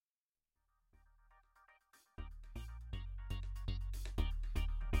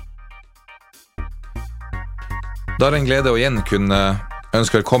Da er det en glede å igjen kunne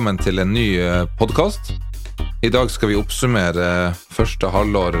ønske velkommen til en ny podcast. I dag skal vi oppsummere første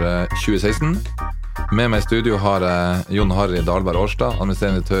halvår 2016. Med meg i studio har jeg Jon Harry Dahlberg Årstad,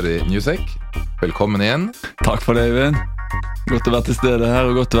 administrerende direktør i Newsec. Velkommen igjen. Takk for det, Øyvind. Godt å være til stede her,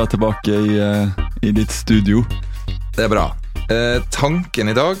 og godt å være tilbake i ditt studio. Det er bra.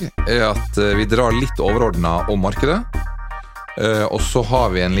 Tanken i dag er at vi drar litt overordnet om markedet. Og så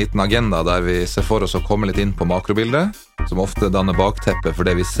har vi en liten agenda der vi ser for oss å komme litt inn på makrobildet, som ofte danner bakteppet for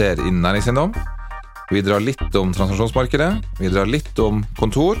det vi ser innen næringseiendom. Vi drar litt om transaksjonsmarkedet, vi drar litt om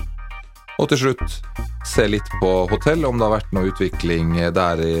kontor, og til slutt se litt på hotell, om det har vært noe utvikling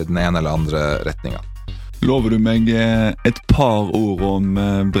der i den ene eller andre retningen. Lover du meg et par ord om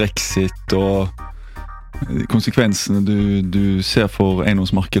Brexit og konsekvensene du ser for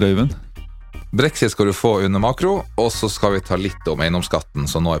eiendomsmarkedet, Øyvind? Brexit skal du få under makro, og så skal vi ta litt om eiendomsskatten,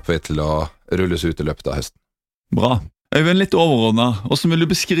 som nå er på vei til å rulles ut i løpet av høsten. Bra. Øyvind, litt overordnet. Hvordan vil du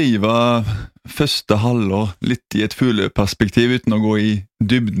beskrive første halvår litt i et fugleperspektiv, uten å gå i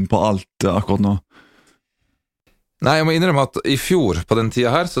dybden på alt akkurat nå? Nei, jeg må innrømme at i fjor på den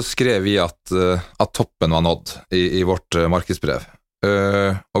tida her så skrev vi at toppen var nådd i vårt markedsbrev.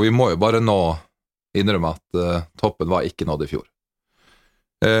 Og vi må jo bare nå innrømme at toppen var ikke nådd i fjor.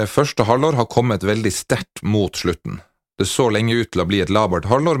 Første halvår har kommet veldig sterkt mot slutten. Det så lenge ut til å bli et labert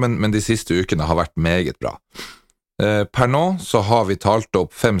halvår, men de siste ukene har vært meget bra. Per nå så har vi talt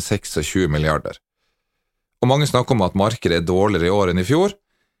opp 5-26 milliarder. Og mange snakker om at markedet er dårligere i år enn i fjor.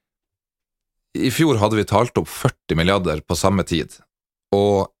 I fjor hadde vi talt opp 40 milliarder på samme tid.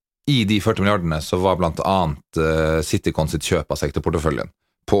 Og i de 40 milliardene så var blant annet Citycon sitt kjøp av sektorporteføljen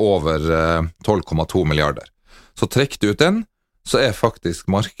på over 12,2 milliarder. Så trekk du ut den, så er faktisk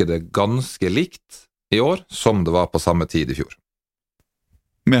markedet ganske likt i år som det var på samme tid i fjor.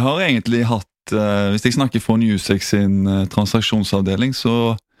 Vi har egentlig hatt, hvis jeg snakker for Newsec sin transaksjonsavdeling,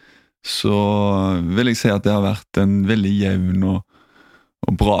 så vil jeg si at det har vært en veldig jevn og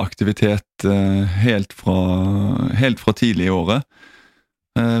bra aktivitet helt fra tidlig i året.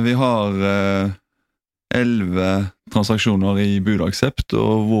 Vi har 11 transaksjoner i budaksept,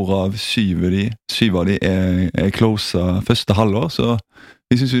 og hvorav 7 av de er closet første halvår, så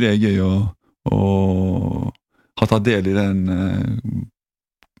vi synes jo det er gøy å ha tatt del i den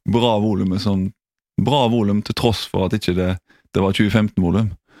bra volum til tross for at ikke det var 2015-volum.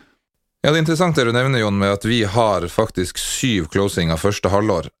 Ja, det er interessant det du nevner, Jon, med at vi har faktisk 7 closing av første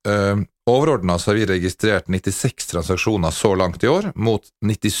halvår. Overordnet så har vi registrert 96 transaksjoner så langt i år, mot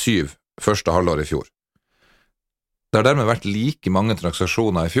 97 første halvår i fjor. Det har dermed vært like mange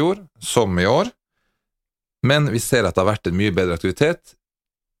transaksjoner i fjor som i år, men vi ser at det har vært en mye bedre aktivitet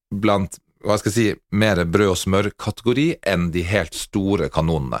blant, hva skal jeg si, mer brød og smør-kategori enn de helt store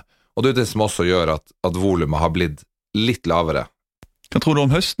kanonene. Og det er det som også gjør at volumet har blitt litt lavere. Hva tror du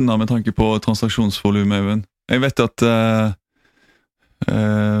om høsten da, med tanke på transaksjonsvolumet, Øyvind? Jeg vet at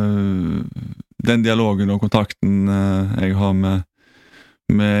den dialogen og kontakten jeg har med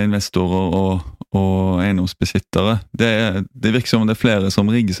investorer og eiendomsbesittere, det virker som om det er flere som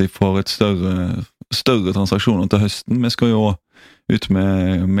rigger seg for et større transaksjoner til høsten. Vi skal jo ut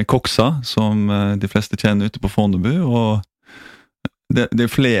med Koksa, som de fleste kjenner ute på Fornebu, og det er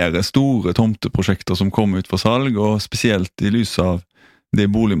flere store tomteprosjekter som kommer ut for salg, og spesielt i lys av det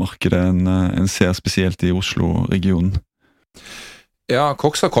boligmarkedet en ser spesielt i Oslo-regionen. Ja,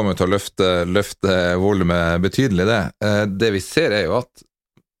 Koksa kommer til å løfte volumet betydelig det. Det vi ser er jo at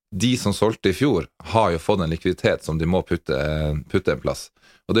de som solgte i fjor har jo fått en likviditet som de må putte en plass.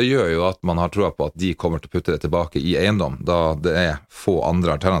 Og det gjør jo at man har troa på at de kommer til å putte det tilbake i eiendom, da det er få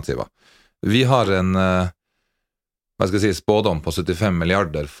andre alternativer. Vi har en spådom på 75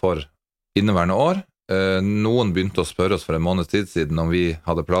 milliarder for inneværende år. Noen begynte å spørre oss for en måneds tid siden om vi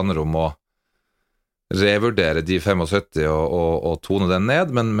hadde planer om å revurdere de 75 og tone den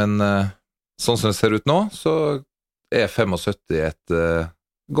ned, men sånn som det ser ut nå, så er 75 et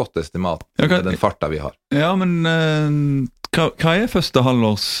godt estimat med den farta vi har. Ja, men hva er første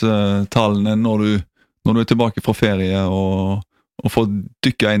halvårstallene når du er tilbake fra ferie og får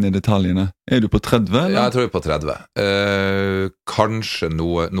dykke inn i detaljene? Er du på 30? Eller? Ja, jeg tror jeg er på 30. Kanskje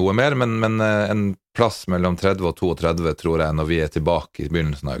noe mer, men en plass mellom 30 og 32 tror jeg når vi er tilbake i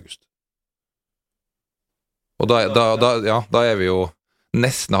begynnelsen av august. Og da er vi jo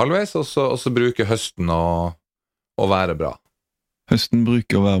nesten halvveis, og så bruker høsten å være bra. Høsten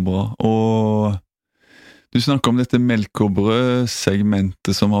bruker å være bra, og du snakker om dette melk og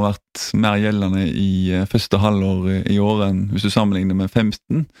brød-segmentet som har vært mer gjeldende i første halvår i år enn hvis du sammenligner med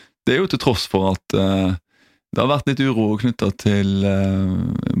 15. Det er jo til tross for at det har vært litt uro knyttet til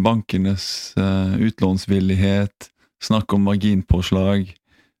bankenes utlånsvillighet, snakk om marginpåslag.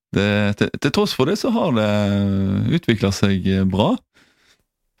 Til tross for det så har det utviklet seg bra.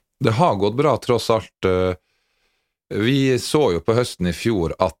 Det har gått bra tross alt. Vi så jo på høsten i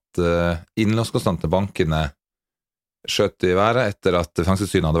fjor at innlånskostnadene til bankene skjøt i været etter at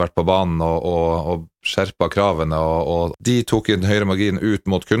Finanstilsynet hadde vært på banen og skjerpet kravene, og de tok en høyere margin ut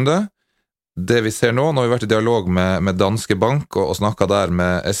mot kunde. Det vi ser nå har vi vært i dialog med Danske Bank og snakket der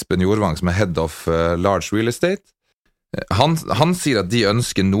med Espen Jorvang, som er Head of Large Real Estate. Han sier at de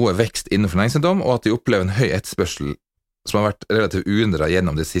ønsker noe vekst innenfor næringseiendom, og at de opplever en høy etterspørsel som har vært relativt uendret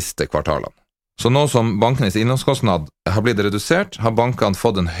gjennom de siste kvartalene. Så nå som bankenes innlånskostnad har blitt redusert, har bankene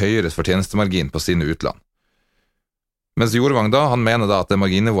fått en høyere fortjenestemargin på sine utlån. Mens Jorvang han mener da at det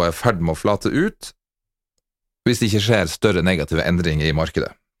marginnivået er i ferd med å flate ut hvis det ikke skjer større negative endringer i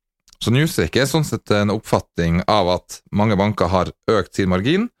markedet. Så Newsec er sånn sett en oppfatning av at mange banker har økt sin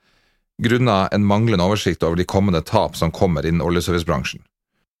margin grunnet en manglende oversikt over de kommende tap som kommer innen oljeservicebransjen.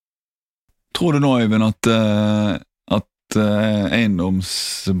 Tror du nå, Øyvind, at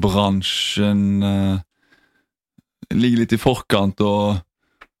eiendomsbransjen ligger litt i forkant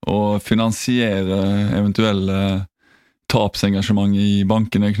og finansierer eventuelle tapsengasjement i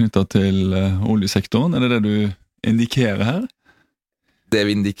bankene knyttet til oljesektoren? Er det det du indikerer her? Det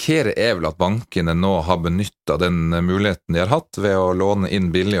vi indikerer er vel at bankene nå har benyttet den muligheten de har hatt ved å låne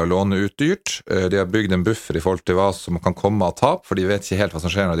inn billig og låne ut dyrt. De har bygd en buffer i forhold til hva som kan komme av tap, for de vet ikke helt hva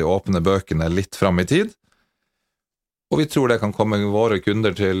som skjer når de åpner bøkene litt fram i tid. Og vi tror det kan komme våre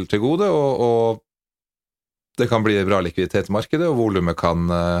kunder til gode, og det kan bli bra likviditet i markedet, og volumet kan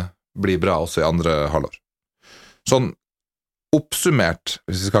bli bra også i andre halvår. Sånn oppsummert,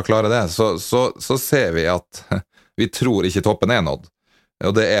 hvis vi skal klare det, så ser vi at vi tror ikke toppen er nådd.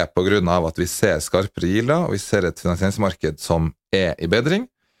 Og det er på grunn av at vi ser skarpere gilder, og vi ser et finansieringsmarked som er i bedring,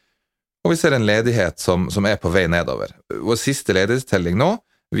 og vi ser en ledighet som er på vei nedover. Vår siste ledighetstelling nå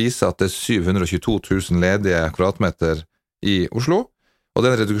viser at det er 722 000 ledige kvadratmeter i Oslo, og det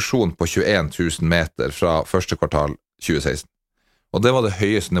er en reduksjon på 21 000 meter fra første kvartal 2016. Og det var det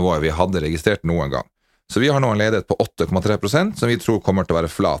høyeste nivået vi hadde registrert noen gang. Så vi har nå en ledighet på 8,3%, som vi tror kommer til å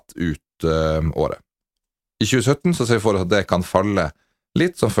være flat ut året. I 2017 så ser vi for oss at det kan falle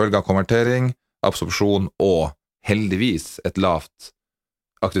litt som følge av konvertering, absorpsjon og heldigvis et lavt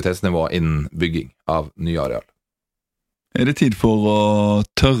aktivitetsnivå innen bygging av nye areal. Er det tid for å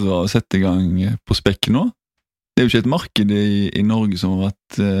tørre å sette i gang på spekket nå? Det er jo ikke et marked i Norge som har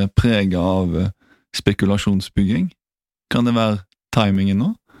vært preget av spekulasjonsbygging. Kan det være timingen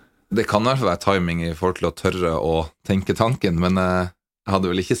nå? Det kan i hvert fall være timing i forhold til å tørre å tenke tanken, men jeg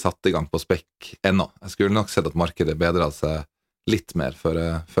hadde vel ikke satt i gang på spekk ennå. Jeg skulle nok sett at markedet bedret seg litt mer før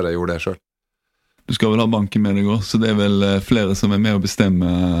jeg gjorde det selv. Du skal vel ha banken med deg også, så det er vel flere som er med å bestemme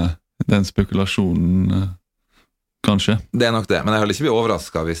den spekulasjonen, kanskje? Det er nok det, men jeg hadde ikke blitt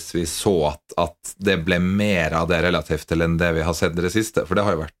overrasket hvis vi så at det ble mer av det relativt til enn det vi har sett det siste, for det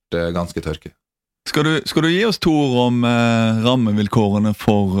har jo vært ganske tørke. Skal du gi oss to ord om rammevilkårene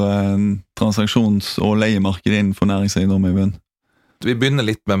for transaksjons- og leiemarkedet innenfor næringseiendom, Øyvind? Vi begynner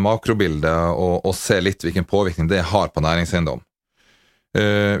litt med makrobildet og ser litt hvilken påvirkning det har på næringseiendom.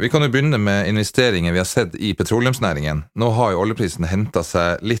 Vi kan jo begynne med investeringer vi har sett i petroleumsnæringen. Nå har jo oljeprisen hentet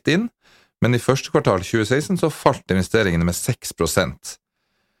seg litt inn, men i første kvartal 2016 så falt investeringene med 6%,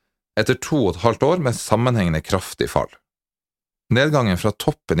 etter 2,5 år med sammenhengende kraftig fall. Nedgangen fra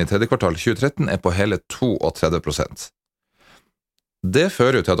toppen i tredje kvartal 2013 er på hele 32%. Det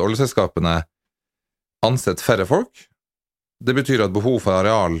fører jo til at oljeselskapene ansetter færre folk. Det betyr at behov for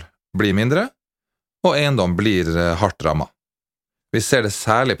areal blir mindre, og eiendom blir hardt rammet. Vi ser det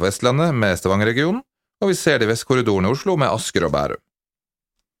særlig på Vestlandet med Stavanger-regionen, og vi ser det i Vestkorridoren i Oslo med Asker og Bærum.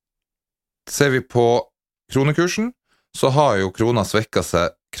 Ser vi på kronekursen, så har jo krona svekket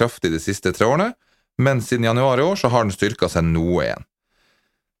seg kraftig de siste 3 årene, men siden januar i år så har den styrket seg noe igjen.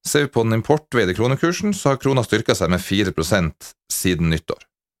 Ser vi på den importveide kronekursen, så har krona styrket seg med 4% siden nyttår.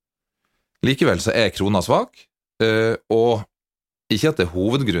 Likevel så er krona svak, og ikke at det er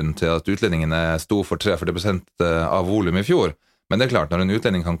hovedgrunnen til at utlendingene sto for 43% av volum i fjor, men det er klart, når en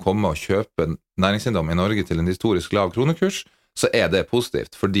utlending kan komme og kjøpe næringseiendom i Norge til en historisk lav kronekurs, så er det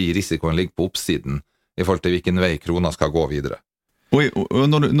positivt, fordi risikoen ligger på oppsiden i forhold til hvilken vei krona skal gå videre. Og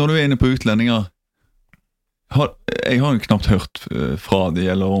når du er inne på utlendinger, jeg har jo knapt hørt fra de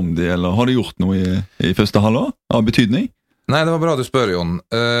eller om de, eller har de gjort noe i første halvår av betydning? Nei, det var bra du spør, Jon.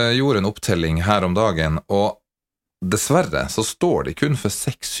 Gjorde en opptelling her om dagen, og dessverre så står de kun for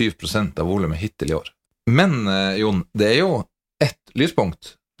 6-7% av volumet hittil i år. Men, Jon, det er jo ett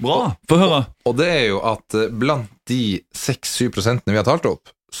lyspunkt. Bra, få høre. Og det er jo at blant de 6-7% vi har talt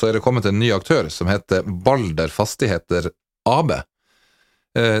opp, så det kommet en ny aktør som heter Balder Fastigheter AB.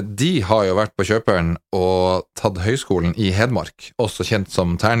 De har jo vært på kjøperen og tatt høyskolen i Hedmark, også kjent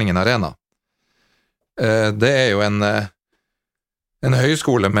som Terningen Arena. Det jo en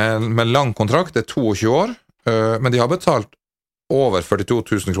høyskole med lang kontrakt, det 22 år, men de har betalt over 42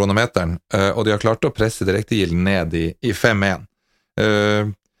 000 kroner meteren, og de har klart å presse direktegilden ned i 5,1.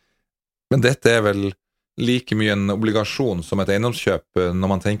 Men dette vel like mye en obligasjon som et eiendomskjøp når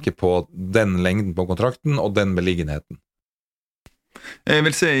man tenker på den lengden på kontrakten og den beliggenheten. Jeg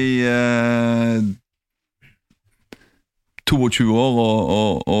vil si 22 år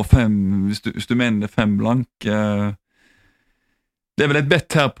og 5, hvis du mener det 5 blank. Det vel et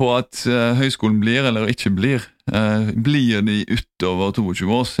bett her på at høyskolen blir eller ikke blir. Blir de utover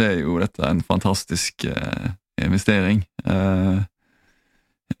 22 år, så jo dette en fantastisk investering.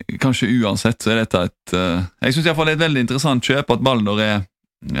 Kanskje uansett så dette et jeg synes i hvert fall det et veldig interessant kjøp at Balder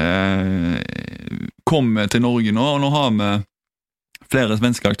kommer til Norge nå, og nå har vi flere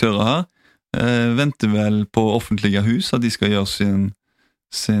svenske aktører her. Venter vel på offentlige hus at de skal gjøre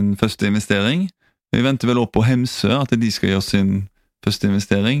sin første investering. Vi venter vel også på Hemsø at de skal gjøre sin første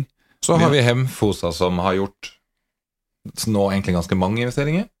investering. Så har vi Hemfosa som har gjort nå egentlig ganske mange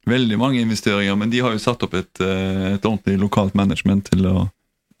investeringer. Veldig mange investeringer, men de har jo satt opp et ordentlig lokalt management til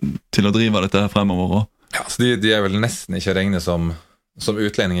å drive dette her fremover. Ja, så de vel nesten ikke regnet som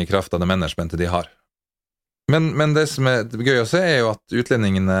utlending i kraft av det managementet de har. Men det som gøy å se jo at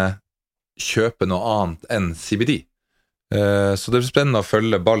utlendingene kjøper noe annet enn CBD. Så det blir spennende å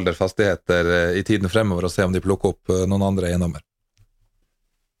følge Balder Fastigheter i tiden fremover og se om de plukker opp noen andre eiendommer.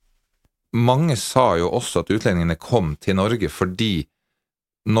 Mange sa jo også at utlendingene kom til Norge fordi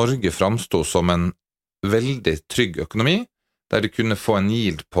Norge framstod som en veldig trygg økonomi, der de kunne få en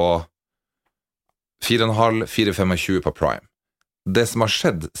yield på 4,5-4,25 på prime. Det som har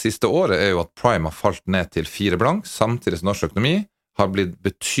skjedd siste året jo at prime har falt ned til 4 blank, samtidig som norsk økonomi har blitt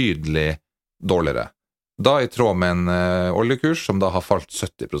betydelig dårligere. Da i tråd med en oljekurs som da har falt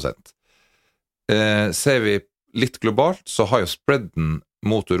 70%. Ser vi litt globalt, så har jo spreaden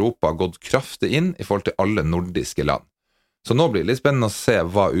mot Europa gått kraftig inn i forhold til alle nordiske land. Så nå blir det litt spennende å se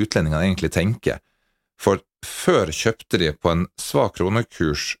hva utlendingene egentlig tenker. For før kjøpte de på en svak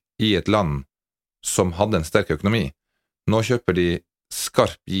kronekurs i et land som hadde en sterk økonomi. Nå kjøper de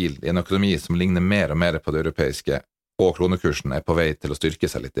skarp yield i en økonomi som ligner mer og mer på det europeiske, og kronekursen på vei til å styrke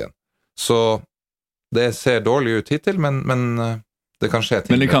seg litt igjen. Så det ser dårlig ut hittil, men det kan skje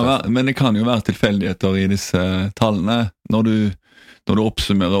ting. Men det kan jo være tilfeldigheter i disse tallene. Når du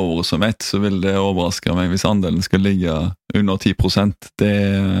oppsummerer året som ett, så vil det overraske meg hvis andelen skal ligge under 10%.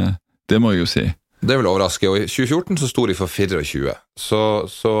 Det må jeg jo si. Det vil overraske, og i 2014 så sto de for 24.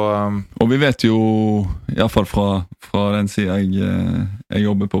 Og vi vet jo, i hvert fall fra den siden jeg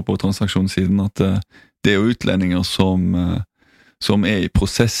jobber på transaksjonssiden, at det jo utlendinger som i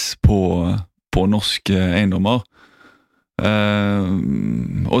prosess på norske eiendommer.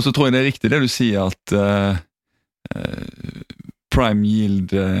 Og så tror jeg det riktig det du sier at prime yield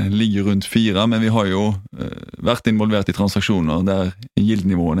ligger rundt 4, men vi har jo vært involvert i transaksjoner der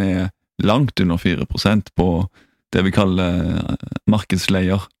yield-nivåene langt under 4% på det vi kaller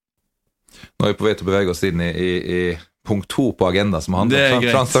markedsleier. Nå vi på vei til å bevege oss inn i punkt 2 på agenda som handler om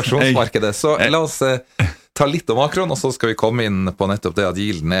transaksjonsmarkedet, så la oss ta litt om makroen, og så skal vi komme inn på nettopp det at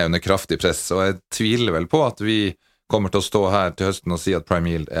yielden under kraftig press, og jeg tviler vel på at vi kommer til å stå her til høsten og si at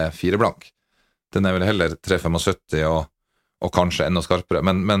prime yield 4 blank. Den vel heller 3,75 og kanskje enda skarpere,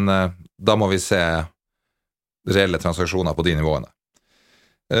 men da må vi se reelle transaksjoner på de nivåene.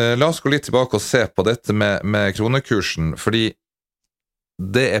 La oss gå litt tilbake og se på dette med kronekursen, fordi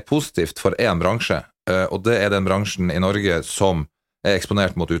det positivt for en bransje, og det den bransjen i Norge som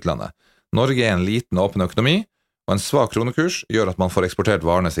eksponert mot utlandet. Norge en liten åpen økonomi, og en svak kronekurs gjør at man får eksportert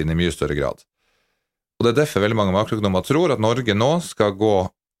varene sine i mye større grad. Og det derfor veldig mange makroøkonomer tror at Norge nå skal gå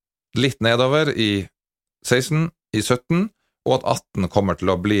litt nedover i 16, i 17, og at 18 kommer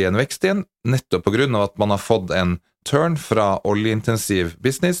til å bli en vekst igjen, nettopp på grunn av at man har fått en turn fra oljeintensiv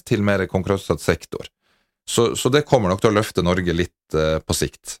business til mer konkurranseutsatt sektor. Så det kommer nok til å løfte Norge litt på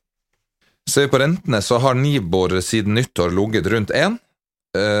sikt. Ser vi på rentene, så har Nibor siden nyttår ligget rundt 1.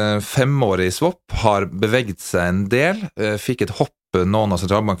 5-årig swap har beveget seg en del, fikk et hopp noen av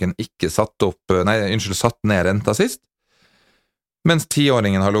sentralbanken ikke satt ned renta sist, mens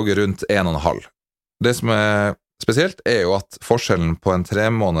 10-åringen har ligget rundt 1,5. Det som spesielt jo at forskjellen på en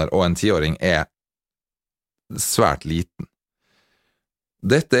 3-måneder og en 10-åring svært liten.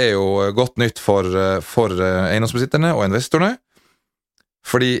 Dette jo godt nytt for eiendomsbesitterne og investorene,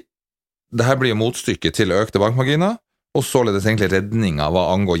 fordi det her blir motstykket til økte bankmarginer, og således egentlig redninga hva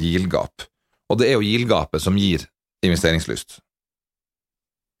angår yield-gap. Og det jo yield-gapet som gir investeringslyst.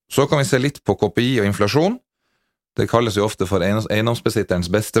 Så kan vi se litt på KPI og inflasjon. Det kalles jo ofte for eiendomsbesitterens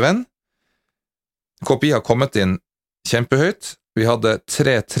beste venn. KPI har kommet inn kjempehøyt. Vi hadde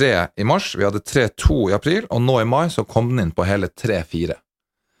 3,3 i mars, vi hadde 3,2 i april, og nå i mai så kom den inn på hele 3,4.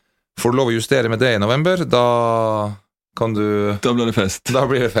 Får du lov å justere med det i november, da kan du... Da blir det fest. Da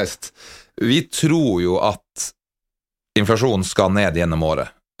blir det fest. Vi tror jo at inflasjonen skal ned gjennom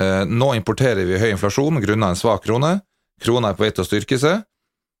året. Nå importerer vi høy inflasjon grunnet en svak krone. Krona på vei til å styrke seg.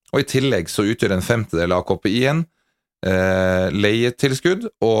 Og i tillegg så utgjør en femtedel av KPI-en leietilskudd,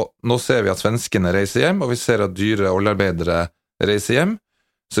 og nå ser vi at svenskene reiser hjem, og vi ser at dyre oljearbeidere reiser hjem,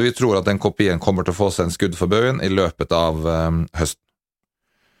 så vi tror at den KPI-en kommer til å få seg en skudd for baugen i løpet av høsten.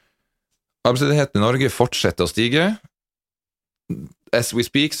 Arbeidsledigheten i Norge fortsetter å stige. As we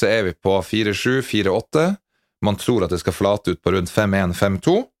speak så vi på 4,7, 4,8. Man tror at det skal flate ut på rundt 5,1,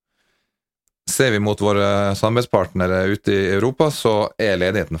 5,2. Ser vi mot våre samarbeidspartnere ute i Europa, så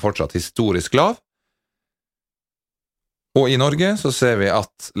ledigheten fortsatt historisk lav. Og i Norge så ser vi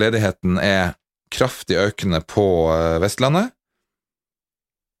at ledigheten kraftig økende på Vestlandet.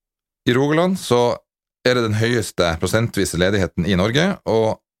 I Rogaland så det den høyeste prosentvise ledigheten i Norge,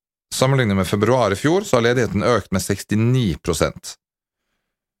 og sammenlignet med februar i fjor så har ledigheten økt med 69%.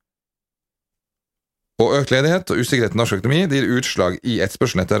 Og økt ledighet og usikkerhet i norsk økonomi gir utslag i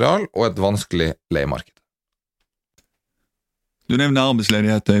etterspørselen etter areal og et vanskelig leiemarked. Du nevner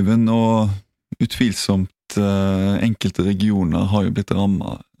arbeidsledighet, Øyvind, og utvilsomt enkelte regioner har jo blitt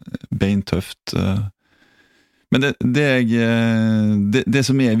rammet beintøft. Men det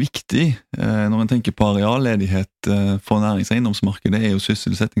som viktig når man tenker på arealledighet for nærings- og eiendomsmarkedet jo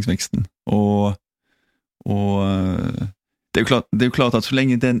sysselsettingsveksten. Og det jo klart at så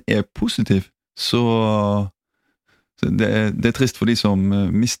lenge den positiv, så det trist for de som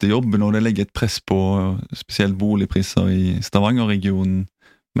mister jobben, og det legger et press på spesielt boligpriser i Stavanger-regionen.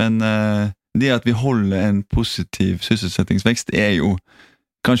 Men det at vi holder en positiv sysselsettingsvekst jo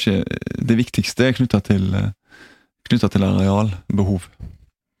kanskje det viktigste knyttet til arealbehov.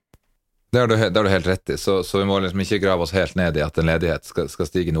 Det har du helt rett i, så vi må liksom ikke grave oss helt ned i at en ledighet skal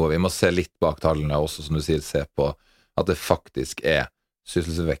stige noe. Vi må se litt bak tallene også, som du sier, se på at det faktisk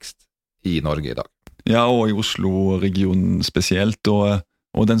sysselsettingsvekst i Norge i dag. Ja, og i Oslo-regionen spesielt, og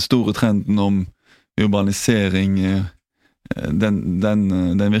den store trenden om urbanisering,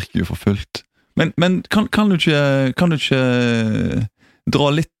 den virker jo for fullt. Men kan du ikke dra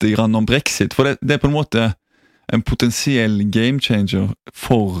litt grann om Brexit, for det på en måte en potensiell game changer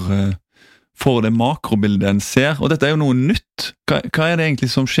for det makrobildet en ser, og dette jo noe nytt. Hva det egentlig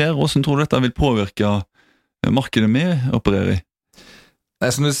som skjer, og hvordan tror du dette vil påvirke markedet vi opererer i?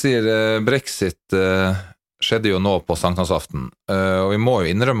 Som du sier, Brexit skjedde jo nå på sankthansaften, og vi må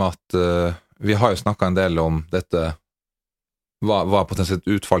jo innrømme at vi har jo snakket en del om dette, hva potensielt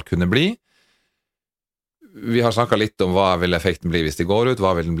utfall kunne bli. Vi har snakket litt om hva vil effekten bli hvis de går ut,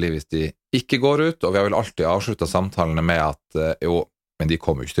 hva vil den bli hvis de ikke går ut, og vi har vel alltid avsluttet samtalene med at men de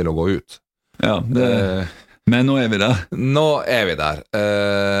kommer jo ikke til å gå ut. Ja, men nå vi der. Nå vi der,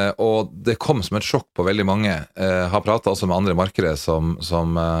 og det kom som et sjokk på veldig mange. Har pratet også med andre markeder som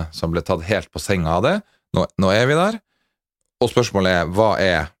ble tatt helt på senga av det. Nå vi der, og spørsmålet hva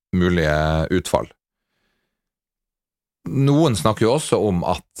mulige utfall? Noen snakker jo også om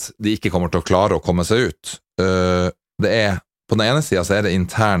at de ikke kommer til å klare å komme seg ut. Det på den ene siden så det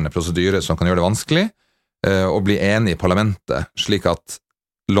interne prosedyrer som kan gjøre det vanskelig å bli enig i parlamentet, slik at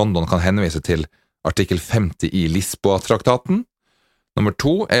London kan henvise til artikkel 50 i Lisboa-traktaten. Nummer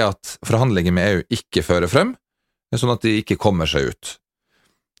 2 at forhandlinger med EU ikke fører frem, sånn at de ikke kommer seg ut.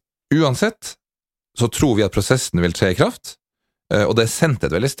 Uansett så tror vi at prosessen vil tre i kraft, og det sendt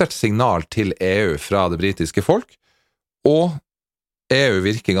et veldig sterkt signal til EU fra det britiske folk, og EU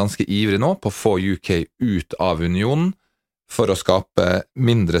virker ganske ivrig nå på å få UK ut av unionen for å skape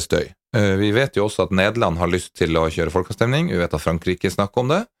mindre støy. Vi vet jo også at Nederland har lyst til å kjøre folkeavstemning, vi vet at Frankrike snakker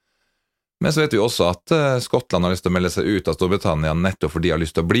om det, men så vet vi også at Skottland har lyst til å melde seg ut av Storbritannia nettopp fordi de har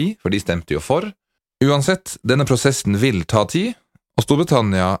lyst til å bli, for de stemte jo for. Uansett, denne prosessen vil ta tid, og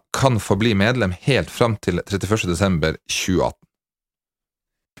Storbritannia kan få bli medlem helt frem til 31. desember 2018.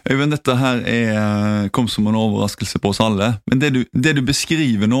 Øyvind, dette her kom som en overraskelse på oss alle, men det du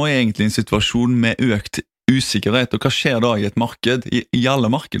beskriver nå egentlig en situasjon med økt usikkerhet, og hva skjer da i et marked, i alle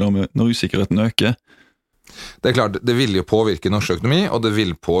markeder når usikkerheten øker? Det klart, det vil jo påvirke norsk økonomi, og det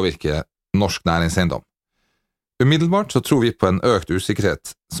vil påvirke norsk næringseiendom. Umiddelbart så tror vi på en økt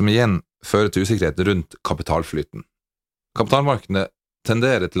usikkerhet, som igjen fører til usikkerhet rundt kapitalflyten. Kapitalmarkedene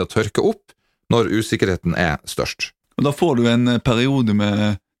tenderer til å tørke opp når usikkerheten størst. Og da får du en periode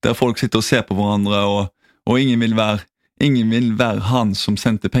der folk sitter og ser på hverandre, og ingen vil være han som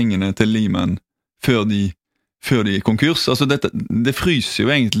sendte pengene til Lehman før de gikk konkurs. Altså det fryser jo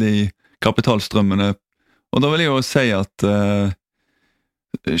egentlig kapitalstrømmene. Og da vil jeg jo si at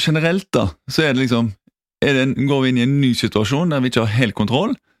generelt da, så det liksom, går vi inn i en ny situasjon der vi ikke har helt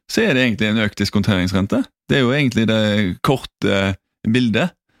kontroll, så det egentlig en økt diskonteringsrente. Det jo egentlig det korte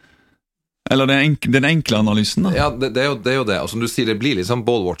bildet. Eller den enkle analysen da. Ja, det er jo det. Og som du sier, det blir litt sånn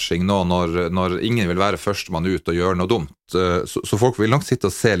ballwatching nå når ingen vil være førstemann ut og gjøre noe dumt. Så folk vil nok sitte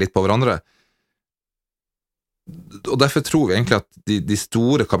og se litt på hverandre. Og derfor tror vi egentlig at de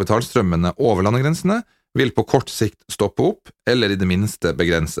store kapitalstrømmene over landegrensene vil på kort sikt stoppe opp, eller i det minste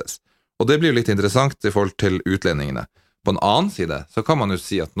begrenses. Og det blir jo litt interessant i forhold til utlendingene. På en annen side så kan man jo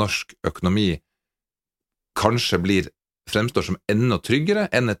si at norsk økonomi kanskje fremstår som enda tryggere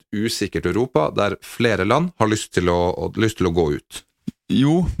enn et usikkert Europa, der flere land har lyst til å gå ut.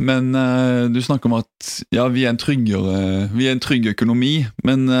 Jo, men du snakker om at ja, vi en trygg økonomi,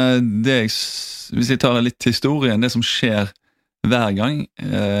 men hvis jeg tar litt historien, det som skjer hver gang,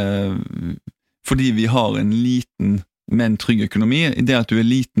 fordi vi har en liten, men trygg økonomi, i det at du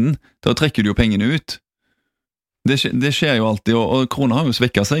liten, da trekker du jo pengene ut. Det skjer jo alltid, og krona har jo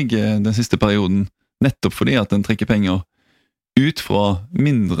svekket seg den siste perioden, nettopp fordi at den trekker penger ut fra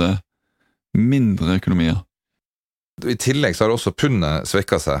mindre økonomier. I tillegg så har også pundet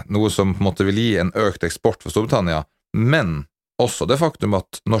svekket seg, noe som på en måte vil gi en økt eksport for Storbritannia, men også det faktum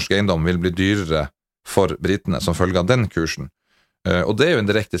at norsk eiendom vil bli dyrere for britene som følge av den kursen. Og det jo en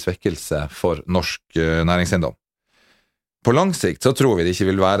direkte svekkelse for norsk næringseiendom. På lang sikt så tror vi det ikke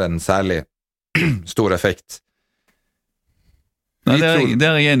vil være en særlig stor effekt. Nei, det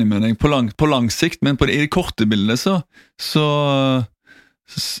jeg enig med deg på lang sikt, men i det korte bildet så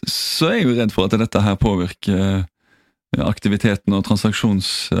jeg jo redd for at dette her påvirker aktiviteten og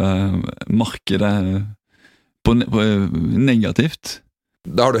transaksjonsmarkedet på negativt.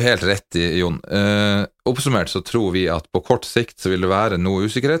 Da har du helt rett i, Jon. Oppsummert så tror vi at på kort sikt så vil det være noe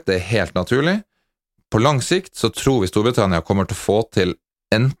usikkerhet, det helt naturlig. På lang sikt så tror vi Storbritannia kommer til å få til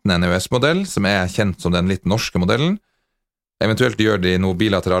enten en EØS-modell, som kjent som den litt norske modellen, eventuelt gjør de noen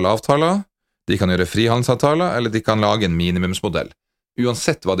bilaterale avtaler, de kan gjøre frihandelsavtaler, eller de kan lage en minimumsmodell.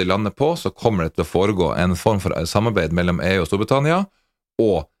 Uansett hva de lander på, så kommer det til å foregå en form for samarbeid mellom EU og Storbritannia,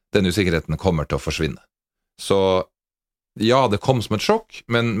 og den usikkerheten kommer til å forsvinne. Så ja, det kom som et sjokk,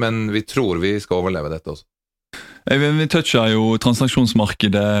 men vi tror vi skal overleve dette også. Vi toucher jo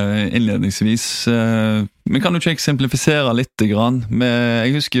transaksjonsmarkedet innledningsvis, men kan du ikke eksemplifisere litt grann?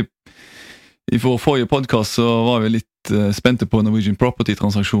 Jeg husker i forrige podcast så var vi litt spente på Norwegian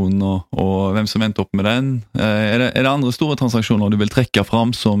Property-transaksjonen og hvem som endte opp med den. Det andre store transaksjoner du vil trekke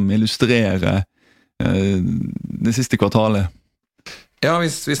fram som illustrerer det siste kvartalet? Ja, vi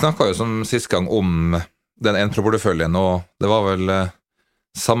snakket jo som sist gang om den Enpro-porteføljen, og det var vel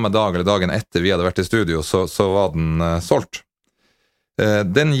samme dag eller dagen etter vi hadde vært i studio, så var den solgt.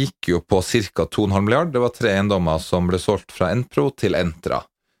 Den gikk jo på cirka 2,5 milliard. Det var 3 eiendommer som ble solgt fra Enpro til Entra.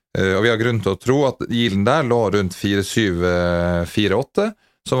 Og vi har grunn til å tro at yielden der lå rundt 4,7-4,8,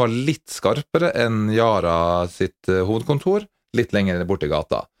 som var litt skarpere enn Yara sitt hovedkontor, litt lenger bort i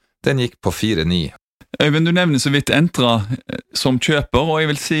gata. Den gikk på 4,9. Øyvind, du nevner så vidt Entra som kjøper, og jeg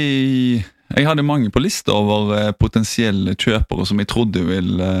vil si jeg hadde mange på liste over potensielle kjøpere som jeg trodde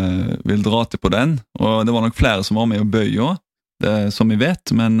vil dra til på den, og det var nok flere som var med å bøye også, som vi vet,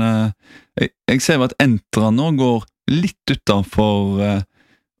 men jeg ser at Entra nå går litt utenfor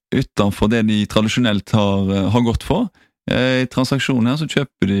det de tradisjonelt har gått for. I transaksjonen her så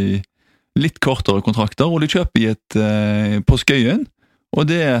kjøper de litt kortere kontrakter, og de kjøper på Skøyen, og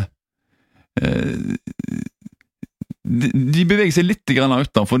de beveger seg litt grann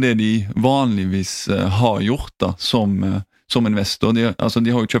utenfor det de vanligvis har gjort da, som investor. De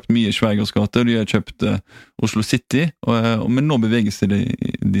har jo kjøpt mye Schweigers gate, de har kjøpt Oslo City, men nå beveger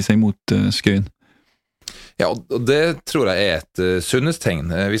de seg mot Skøyen. Ja, og det tror jeg et sunnhetstegn.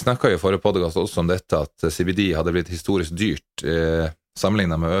 Vi snakket jo i forrige podcast også om dette, at CBD hadde blitt historisk dyrt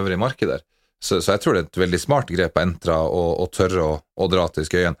sammenlignet med øvrige markeder. Så jeg tror det et veldig smart grep å Entra og tørre å dra til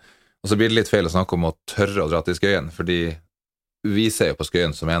Skøyen. Og så blir det litt feil å snakke om å tørre å dra til Skøyen, fordi vi ser jo på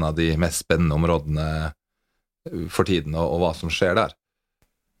Skøyen som en av de mest spennende områdene for tiden, og hva som skjer der.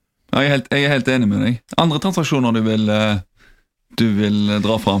 Ja, jeg er helt enig med deg. Andre transaksjoner du vil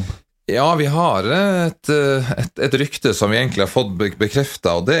dra fram? Ja, vi har et rykte som vi egentlig har fått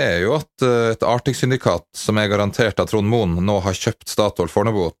bekreftet, og det jo at et Arctic-syndikat som garantert av Trond Mohn nå har kjøpt Statoil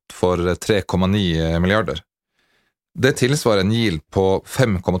Fornebu for 3,9 milliarder. Det tilsvarer en yield på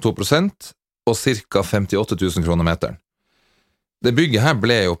 5,2%, og cirka 58 000 kroner meteren. Det bygget her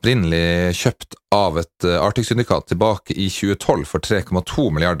ble opprinnelig kjøpt av et Arctic-syndikat tilbake i 2012 for 3,2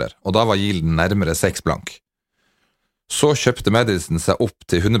 milliarder, og da var yielden nærmere 6 blank. Så kjøpte Madison seg opp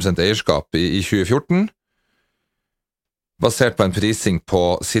til 100% eierskap i 2014, basert på en prising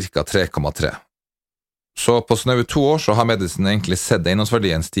på cirka 3,3. Så på snaue 2 år så har Madison egentlig sett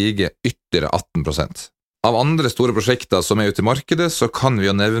eiendomsverdien stige ytterligere 18%. Av andre store prosjekter som ute i markedet, så kan vi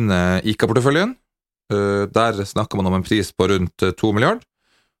jo nevne ICA-porteføljen. Der snakker man om en pris på rundt 2 milliard,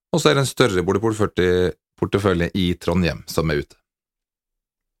 og så det en større boligportefølje i Trondheim som ute.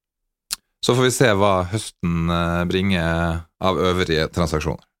 Så får vi se hva høsten bringer av øvrige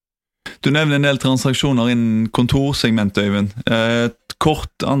transaksjoner. Du nevner en del transaksjoner innen kontorsegmentet, Øyvind.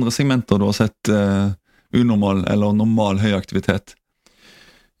 Kort andre segmenter du har sett unormal eller normal høy aktivitet?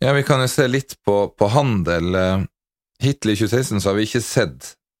 Ja, vi kan jo se litt på handel. Hittil i 2016 så har vi ikke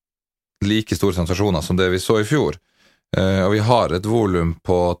sett like store transaksjoner som det vi så i fjor. Og vi har et volum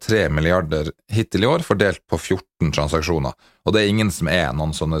på 3 milliarder hittil i år, fordelt på 14 transaksjoner. Og det ingen som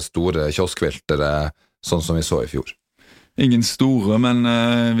noen sånne store kioskveltere, sånn som vi så i fjor. Ingen store, men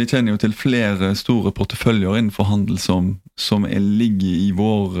vi kjenner jo til flere store porteføljer innenfor handel som ligger i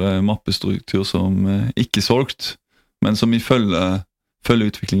vår mappestruktur som ikke solgt, men som vi følger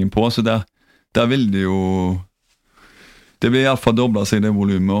utviklingen på. Så der vil det jo det blir i alle fall doblet seg det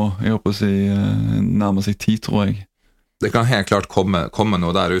volumet, og jeg håper å si nærmer seg 10, tror jeg. Det kan helt klart komme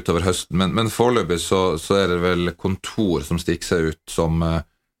noe der utover høsten, men foreløpig så det vel kontor som stikker seg ut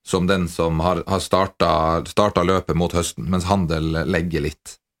som den som har startet løpet mot høsten, mens handel legger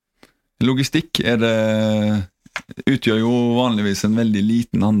litt. Logistikk utgjør jo vanligvis en veldig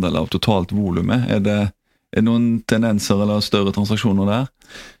liten andel av totalt volumet. Er det noen tendenser eller større transaksjoner der?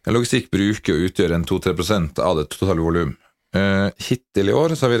 Ja, logistikk bruker å utgjøre 2-3% av det totale volum. Hittil i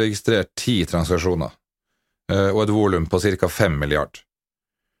år så har vi registrert 10 transaksjoner, og et volum på cirka 5 milliard.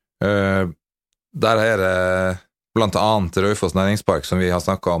 Der det blant annet Raufoss Næringspark, som vi har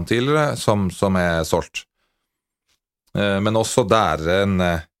snakket om tidligere, som solgt. Men også der en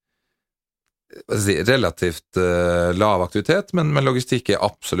relativt lav aktivitet, men logistikk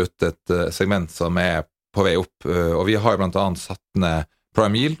absolutt et segment som på vei opp, og vi har blant annet satt ned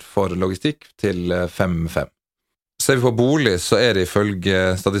prime yield for logistikk til 5,5. Ser vi på bolig, så det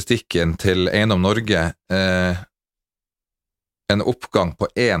ifølge statistikken til Eiendom Norge en oppgang på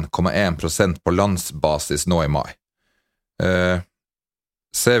 1,1% på landsbasis nå i mai.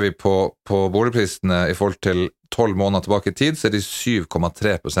 Ser vi på boligprisene i forhold til 12 måneder tilbake i tid, så de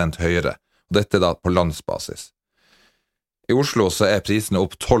 7,3% høyere, og dette da på landsbasis. I Oslo så prisene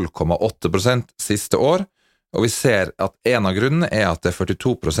opp 12,8% siste år, og vi ser at en av grunnene at det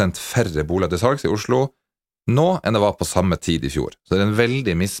 42% færre boliger til salgs i Oslo nå enn det var på samme tid i fjor. Så det en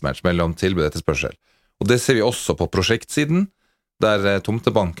veldig mismatch mellom tilbud og etterspørsel. Og det ser vi også på prosjektsiden, der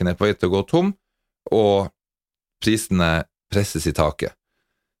tomtebanken på vei til å gå tom, og prisene presses i taket.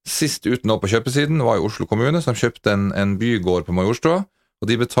 Sist ut nå på kjøpesiden var i Oslo kommune, som kjøpte en bygård på Majorstua, og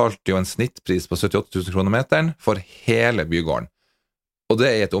de betalte jo en snittpris på 78 000 kroner meteren for hele bygården. Og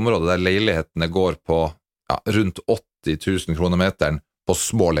det i et område der leilighetene går på rundt 80 000 kroner meteren på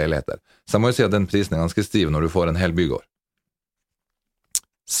små leiligheter. Så jeg må jo si at den prisen ganske stiv når du får en hel bygård.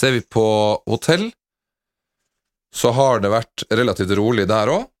 Ser vi på hotell, så har det vært relativt rolig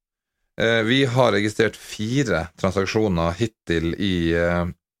der også. Vi har registrert 4 transaksjoner hittil i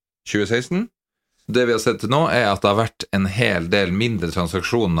 2016. Det vi har sett til nå at det har vært en hel del mindre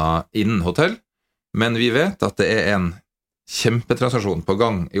transaksjoner innen hotell, men vi vet at det en kjempetransaksjon på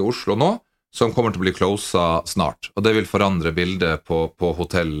gang i Oslo nå, som kommer til å bli closet snart, og det vil forandre bildet på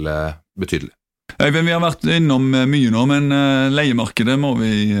hotell betydelig. Øyvind, vi har vært innom mye nå, men leiemarkedet må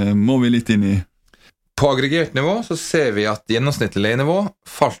vi litt inn i. På aggregert nivå så ser vi at gjennomsnittlig leienivå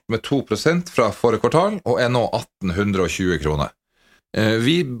falt med 2% fra forrige kvartal, og nå 1820 kroner.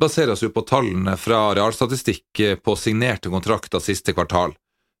 Vi baserer oss jo på tallene fra realstatistikk på signerte kontrakter siste kvartal.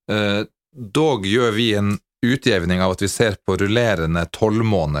 Dog gjør vi en utjevning av at vi ser på rullerende 12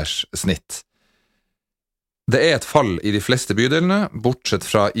 måneders snitt. Det et fall i de fleste bydelene, bortsett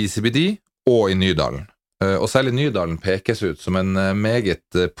fra i CBD og i Nydalen. Og særlig Nydalen pekes ut som en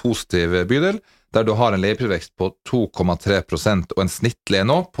meget positiv bydel, der du har en leieprisvekst på 2,3% og en snittlig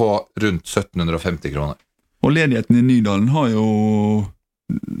nå på rundt 1750 kroner. Og ledigheten i Nydalen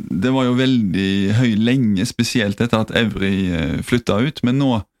det var jo veldig høy lenge, spesielt etter at Evry flyttet ut, men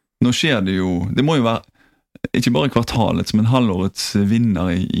nå skjer det jo, det må jo være ikke bare kvartalets, men halvårets vinner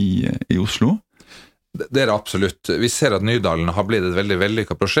i Oslo. Det det absolutt. Vi ser at Nydalen har blitt et veldig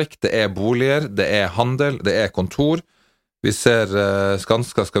vellykket prosjekt. Det boliger, det handel, det kontor. Vi ser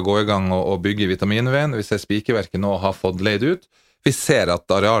Skanska skal gå i gang og bygge vitaminveien. Vi ser Spikeverket nå har fått leid ut. Vi ser at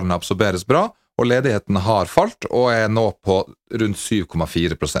arealene absorberes bra, og ledigheten har falt, og nå på rundt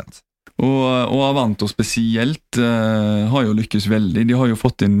 7,4%. Og Avanto spesielt har jo lykkes veldig. De har jo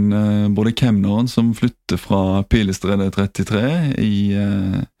fått inn både Kemneren, som flytter fra Pilestredet 33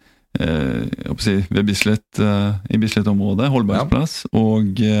 ved Bislett, i Bislett-området, Holbergsplass,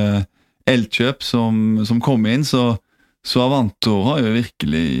 og Elkjøp som kom inn, så Avanto har jo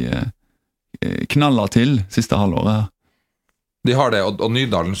virkelig knallet til siste halvåret her. De har det, og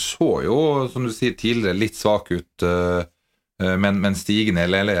Nydalen så jo, som du sier tidligere, litt svak ut, men stigende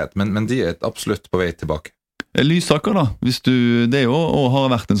leilighet, men de absolutt på vei tilbake. Lysaker da, det jo har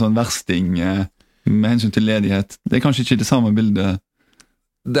vært en sånn versting med hensyn til ledighet. Det kanskje ikke det samme bildet.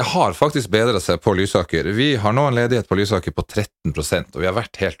 Det har faktisk bedret seg på Lysaker. Vi har nå en ledighet på Lysaker på 13%, og vi har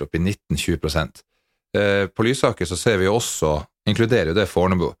vært helt opp i 19-20%. På Lysaker så ser vi også, inkluderer jo det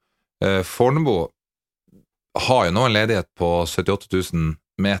Fornebu. Fornebu har jo nå en ledighet på 78 000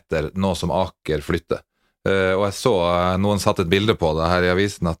 meter nå som Aker flytter. Og jeg så noen satt et bilde på det her i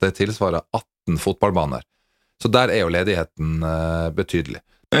avisen at det tilsvarer 18 fotballbaner. Så der jo ledigheten betydelig.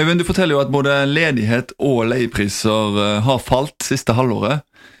 Øyvind, du forteller jo at både ledighet og leiepriser har falt siste halvåret.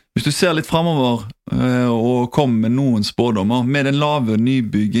 Hvis du ser litt fremover og kommer med noen spådommer, med den lave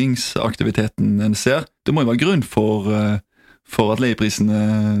nybyggingsaktiviteten en ser, det må jo være grunn for at leieprisene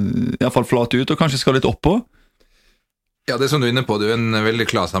i hvert fall flater ut, og kanskje skal litt opp på? Ja, det som du inne på, det jo en veldig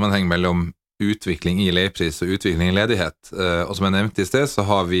klar sammenheng mellom utvikling i leiepris og utvikling i ledighet. Og som jeg nevnte i sted, så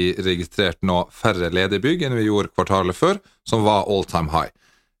har vi registrert nå færre ledige bygg enn vi gjorde kvartalet før, som var all time high.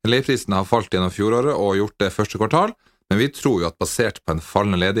 Leieprisene har falt gjennom fjoråret og gjort det første kvartal, men vi tror jo at basert på en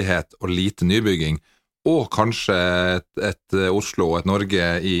fallende ledighet og lite nybygging, og kanskje et Oslo og et Norge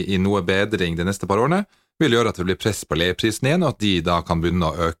i noe bedring de neste par årene, vil gjøre at det blir press på leieprisen igjen, og at de da kan begynne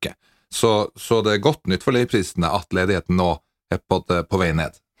å øke. Så det godt nytt for leieprisene at ledigheten nå på vei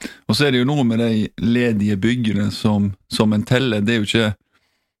ned. Og så det jo noe med de ledige byggene som en teller. Det er jo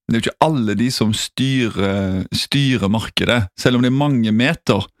ikke alle de som styrer markedet. Selv om det mange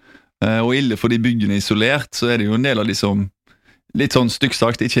meter, og ille for de byggene isolert, så det jo en del av de som, litt sånn stygt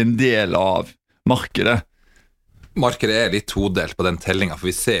sagt, ikke en del av markedet. Markedet litt todelt på den tellingen, for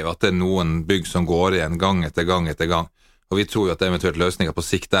vi ser jo at det noen bygg som går igjen gang etter gang etter gang. Og vi tror jo at eventuelt løsninger på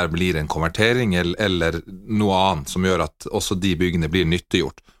sikt der blir en konvertering eller noe annet som gjør at også de byggene blir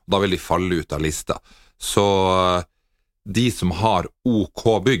nyttiggjort. Da vil de falle ut av lista. Så de som har OK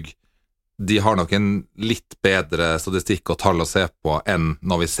bygg, de har nok en litt bedre statistikk og tall å se på enn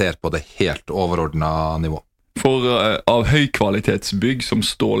når vi ser på det helt overordnede nivå. For av høykvalitetsbygg som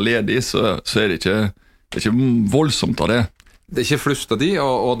står ledig, så det ikke voldsomt av det. Det ikke flust av de,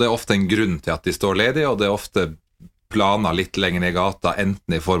 og det ofte en grunn til at de står ledige, og det ofte planer litt lenger ned i gata,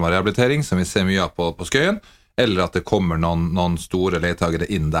 enten i form av rehabilitering, som vi ser mye av på Skøyen, eller at det kommer noen store leitagere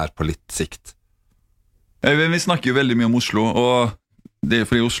inn der på litt sikt. Vi snakker jo veldig mye om Oslo, og det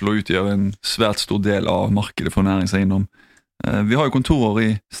fordi Oslo utgjør en svært stor del av markedet for næringseiendom. Vi har jo kontorer i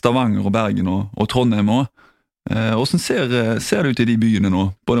Stavanger og Bergen og Trondheim også. Hvordan ser det ut i de byene nå?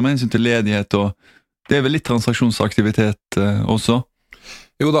 Både med hensyn til ledighet, og det vel litt transaksjonsaktivitet også?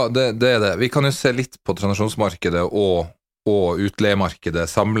 Jo da, det det. Vi kan jo se litt på transaksjonsmarkedet og utleiemarkedet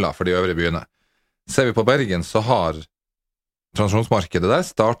samlet for de øvrige byene. Ser vi på Bergen, så har transaksjonsmarkedet der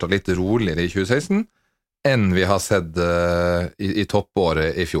startet litt roligere i 2016 enn vi har sett i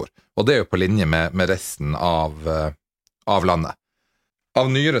toppåret i fjor. Og det jo på linje med resten av landet. Av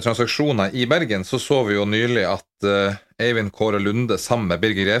nyere transaksjoner i Bergen så vi jo nylig at Eivind Kåre Lunde sammen med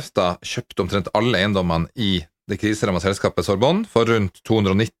Birger Grevstad kjøpte omtrent alle eiendommene i det kriserammede selskapet Sorbonne for rundt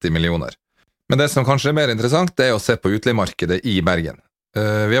 290 millioner. Men det som kanskje mer interessant, det å se på utleiemarkedet i Bergen.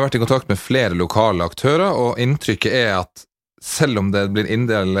 Vi har vært i kontakt med flere lokale aktører, og inntrykket at selv om det blir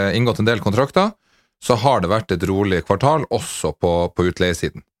inngått en del kontrakter, så har det vært et rolig kvartal også på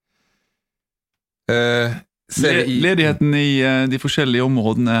utleiesiden. Ledigheten i de forskjellige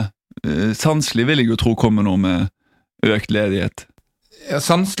områdene, sanselig vil jeg jo tro kommer nå med økt ledighet. Ja,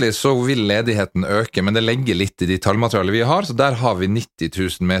 sanselig så vil ledigheten øke, men det legger litt i de tallmaterialet vi har, så der har vi 90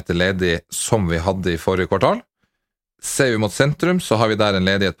 000 meter ledig som vi hadde i forrige kvartal. Ser vi mot sentrum, så har vi der en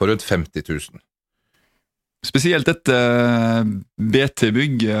ledighet på rundt 50 000. Spesielt dette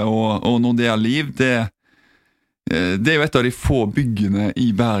BT-bygget og Nordea Liv, det jo et av de få byggene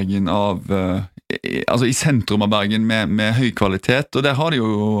i Bergen altså i sentrum av Bergen med høy kvalitet, og der har de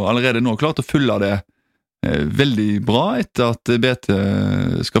jo allerede nå klart å fylle det veldig bra etter at BT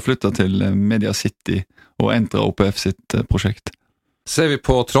skal flytte til Media City og Entra OPF sitt prosjekt. Ser vi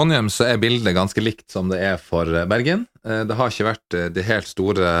på Trondheim, så bildet ganske likt som det for Bergen. Det har ikke vært de helt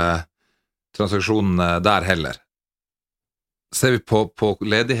store transaksjonene der heller. Ser vi på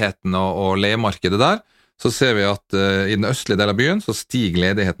ledigheten og leiemarkedet der, så ser vi at i den østlige delen av byen så stiger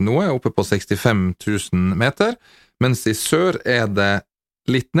ledigheten noe, oppe på 65 000 meter, mens i sør det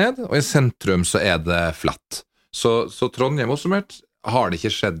litt ned, og i sentrum så det flatt. Så Trondheim oppsummert har det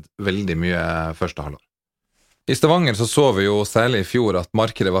ikke skjedd veldig mye første halvår. I Stavanger så vi jo særlig i fjor at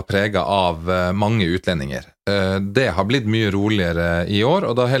markedet var preget av mange utlendinger. Det har blitt mye roligere i år,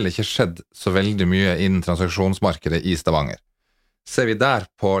 og det har heller ikke skjedd så veldig mye innen transaksjonsmarkedet i Stavanger. Ser vi der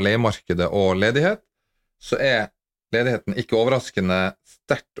på leiemarkedet og ledighet, så ledigheten ikke overraskende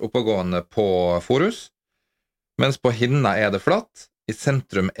sterkt oppegående på Forus, mens på Hinna det flatt, i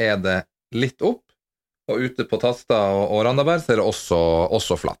sentrum det litt opp, og ute på Tasta og Randaberg så det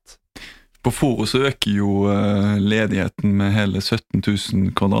også flatt. På Forus så øker jo ledigheten med hele 17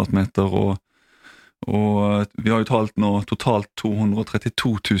 000 kvadratmeter, og vi har jo talt nå totalt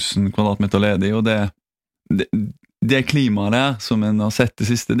 232 000 kvadratmeter ledig, og det klimaet der som en har sett det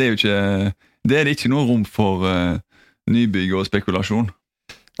siste, det det ikke noe rom for nybygg og spekulasjon.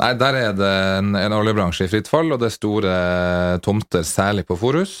 Nei, der det en oljebransje i fritt fall, og det store tomter, særlig på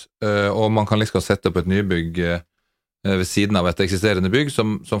Forus, og man kan liksom sette opp et nybygg ved siden av et eksisterende bygg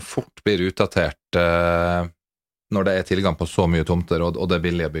som fort blir utdatert når det tilgang på så mye tomter, og det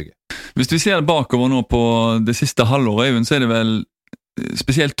billige bygget. Hvis vi ser bakover nå på det siste halvåret, Øyvind, så det vel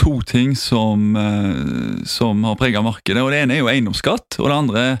spesielt to ting som har preget markedet, og det ene jo eiendomsskatt, og det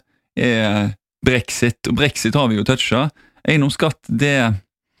andre Brexit, og Brexit har vi jo touchet. Eiendomsskatt, det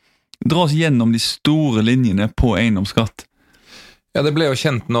dras gjennom de store linjene på eiendomsskatt. Ja, det ble jo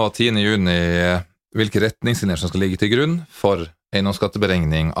kjent nå 10. juni hvilke retningslinjer som skal ligge til grunn for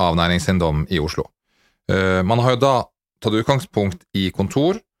eiendomsskatteberegning av næringseiendom i Oslo. Man har jo da tatt utgangspunkt i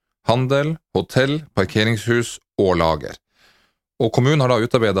kontor, handel, hotell, parkeringshus og lager. Og kommunen har da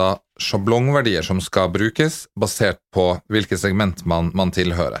utarbeidet sjablongverdier som skal brukes, basert på hvilket segment man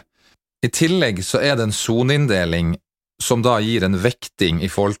tilhører. I tillegg så det en soneinndeling som da gir en vekting i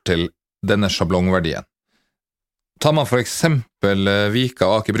forhold til denne sjablongverdien. Tar man for eksempel Vika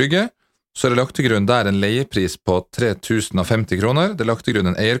og Aker Brygge, så det lagt til grunn der en leiepris på 3050 kroner, det lagt til grunn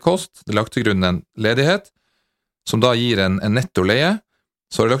en eierkost, det lagt til grunn en ledighet, som da gir en netto leie,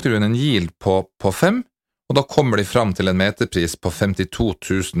 så det lagt til grunn en yield på 5, og da kommer de fram til en meterpris på 52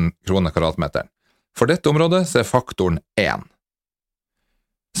 000 kroner kvadratmeteren. For dette området så faktoren 1.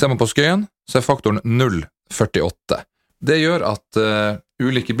 Ser man på Skøyen, så faktoren 0,48. Det gjør at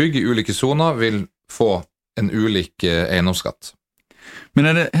ulike bygg i ulike zoner vil få en ulik eiendomsskatt.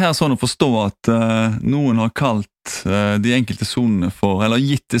 Men det her sånn å forstå at noen har kalt de enkelte zonene for, eller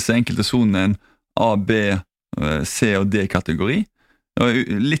gitt disse enkelte zonene en A, B, C og D-kategori?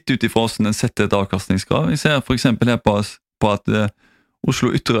 Litt ut ifra hvordan en setter et avkastningskrav. Vi ser for eksempel her på at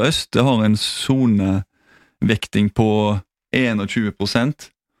Oslo Ytre Øst har en zonevekting på 21%.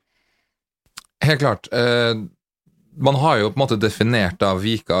 Helt klart. Man har jo på en måte definert av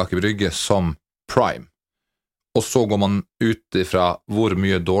Vika Aker Brygge som prime. Og så går man ut ifra hvor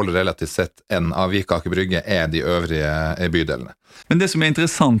mye dårlig relativt sett enn av Vika Aker Brygge de øvrige bydelene. Men det som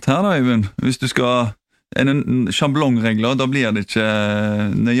interessant her da, Øyvind, hvis du skal en sjablongregler, da blir det ikke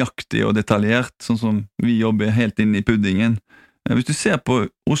nøyaktig og detaljert, sånn som vi jobber helt inn i puddingen. Hvis du ser på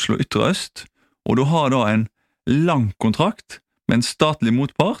Oslo Ytre Øst, og du har da en lang kontrakt med en statlig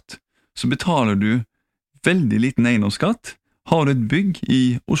motpart, så betaler du veldig liten eiendomsskatt. Har du et bygg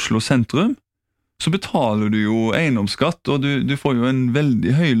i Oslo sentrum, så betaler du jo eiendomsskatt, og du får jo en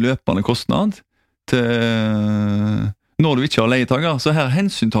veldig høy løpende kostnad til når du ikke har leietager. Så her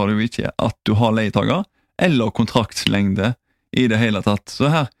hensyntar du ikke at du har leietager, eller kontraktslengde i det hele tatt. Så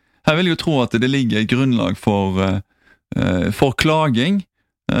her vil jeg jo tro at det ligger et grunnlag for klaging,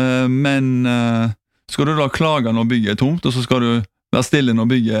 men skal du da klage når bygget tomt, og så skal du være stille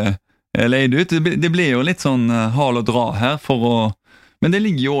når bygget leid ut? Det blir jo litt sånn hal og dra her men det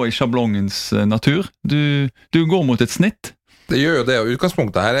ligger jo også i sjablongens natur. Du går mot et snitt. Det gjør jo det, og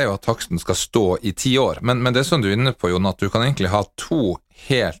utgangspunktet her jo at taksten skal stå i 10 år. Men det som du inne på, Jon, at du kan egentlig ha 2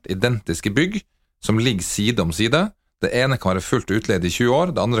 helt identiske bygg som ligger side om side. Det ene kan være fullt utleid i 20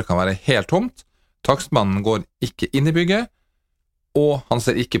 år, det andre kan være helt tomt. Takstmannen går ikke inn i bygget, og han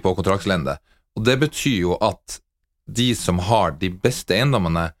ser ikke på kontraktslengde. Og det betyr jo at de som har de beste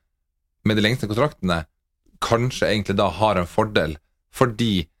eiendommene med de lengste kontraktene, kanskje egentlig da har en fordel,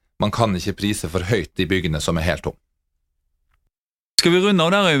 fordi man kan ikke prise for høyt de byggene som helt tom. Skal vi runde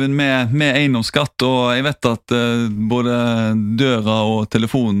av der, Øyvind, med eiendomsskatt, og jeg vet at både døra og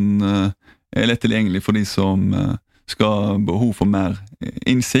telefonen lett tilgjengelig for de som skal ha behov for mer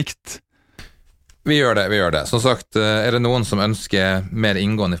innsikt. Vi gjør det. Som sagt, er det noen som ønsker mer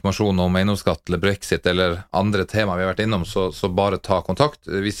inngående informasjon om eiendomsskatt eller Brexit eller andre temaer vi har vært innom, så bare ta kontakt.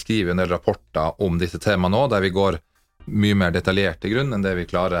 Vi skriver en del rapporter om disse temaene nå, der vi går mye mer detaljert i grunn enn det vi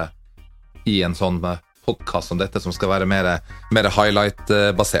klarer i en sånn podcast som dette, som skal være mer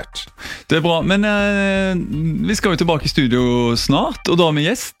highlight-basert. Det er bra, men vi skal jo tilbake i studio snart, og da med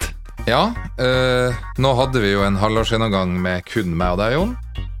gjest. Ja, nå hadde vi jo en halvårsgjennomgang med kun meg og deg, Jon.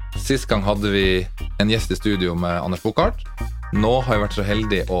 Sist gang hadde vi en gjest i studio med Anders Bokart. Nå har jeg vært så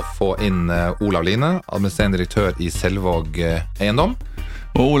heldig å få inn Olav Line, administrerende direktør i Selvåg Eiendom.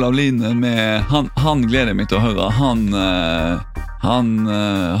 Og Olav Line, han gleder meg til å høre. Han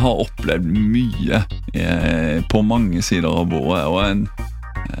har opplevd mye på mange sider av bordet, og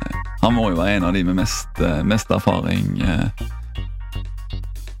han må jo være en av de med mest erfaring.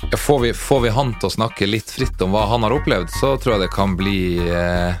 Ja, får vi han til å snakke litt fritt om hva han har opplevd, så tror jeg det kan bli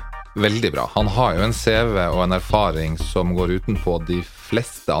veldig bra. Han har jo en CV og en erfaring som går utenpå de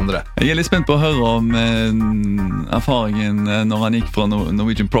fleste andre. Jeg er litt spent på å høre om erfaringen når han gikk fra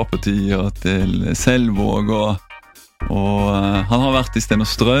Norwegian Property og til Selvåg, og han har vært i Sten og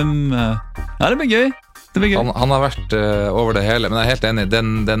Strøm. Ja, det blir gøy. Han har vært over det hele, men jeg er helt enig.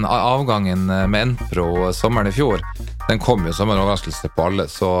 Den avgangen med Enpro sommeren i fjor, den kom jo som en overraskelse på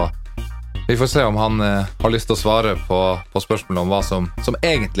alle, så vi får se om han har lyst til å svare på spørsmålet om hva som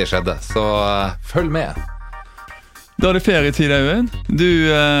egentlig skjedde, så følg med. Da er det ferietid, Øyvind.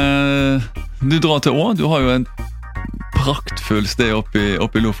 Du drar til Å. Du har jo en praktfull sted oppe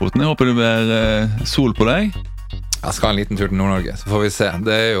i Lofoten. Jeg håper det blir sol på deg. Jeg skal ha en liten tur til Nord-Norge, så får vi se.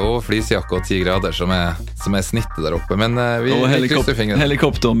 Det er jo flisjakke og 10 grader som er snittet der oppe, men vi krysser fingrene.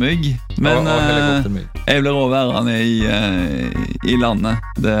 Helikoptermygg. Men og helikoptermygg. Jeg blir også værende i landet.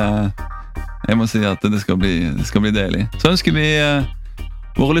 Jeg må si at det skal bli deilig. Så ønsker vi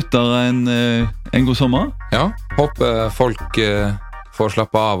våre lyttere en god sommer. Ja, håper folk får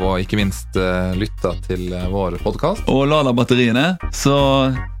slappe av og ikke minst lytte til vår podcast. Og lade batteriene, så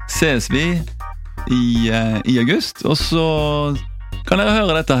ses vi i august, og så kan dere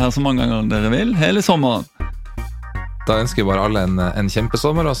høre dette her så mange ganger dere vil, hele sommeren. Da ønsker vi bare alle en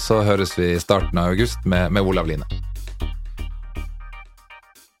kjempesommer, og så høres vi i starten av august med Olav Line.